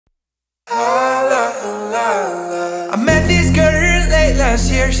last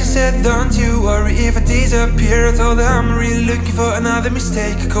year. She said, don't you worry if I disappear. I told her I'm really looking for another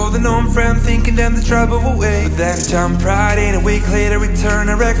mistake. I called an old friend thinking then the trouble would wait. But then I jumped right in, a week later returned.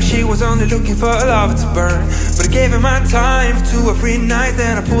 I reckon she was only looking for a lover to burn. But I gave her my time for 2 or 3 nights,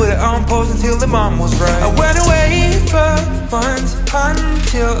 then I put it on pause until the mom was right. I went away for months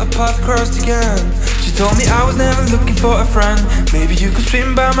until a path crossed again. She told me I was never looking for a friend. Maybe you could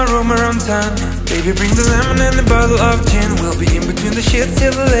swim by my room around 10. Baby, bring the lemon and a bottle of gin. We'll be in between the shit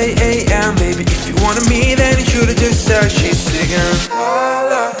till the late AM. Baby, if you wanted me, then you should've just said she's singing.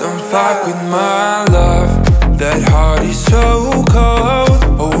 Don't fuck with my love. That heart is so cold,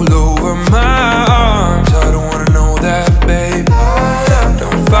 all over my arms. I don't wanna know that, babe.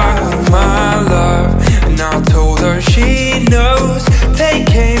 Don't fuck with my love. And I told her she knows.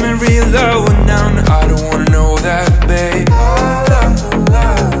 Take aim and reload. Now I don't wanna know that, babe.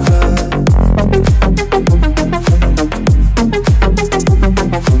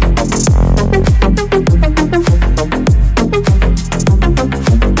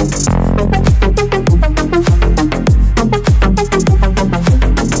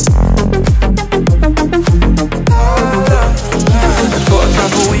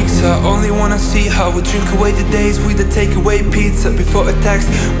 We drink away the days with the takeaway pizza. Before a text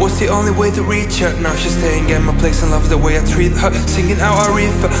was the only way to reach her. Now she's staying at my place and loves the way I treat her. Singing out our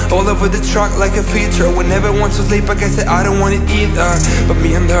riff all over the truck like a feature. Whenever wants to sleep, I guess that I don't want it either. But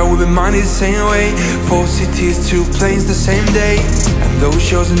me and her, we've been minded the same way. 4 cities, 2 planes the same day. And those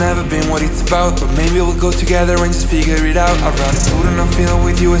shows have never been what it's about. But maybe we'll go together and just figure it out. I'd rather put on a film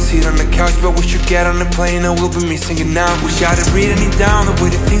with you and sit on the couch. But we should get on the plane and we'll be missing it now. Wish I'd have written it down, the way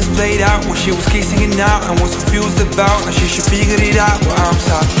the things played out. When she was kissing it out and was confused about. Now she should figure it out, but I'm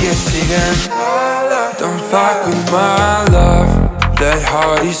stop kissing and don't fuck with my love. That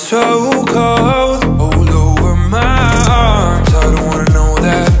heart is so cold, all over my arms. I don't wanna know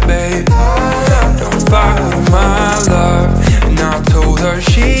that, babe. Don't fuck with my love. And I told her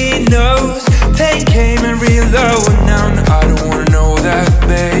she knows. Take aim and reload. Now I don't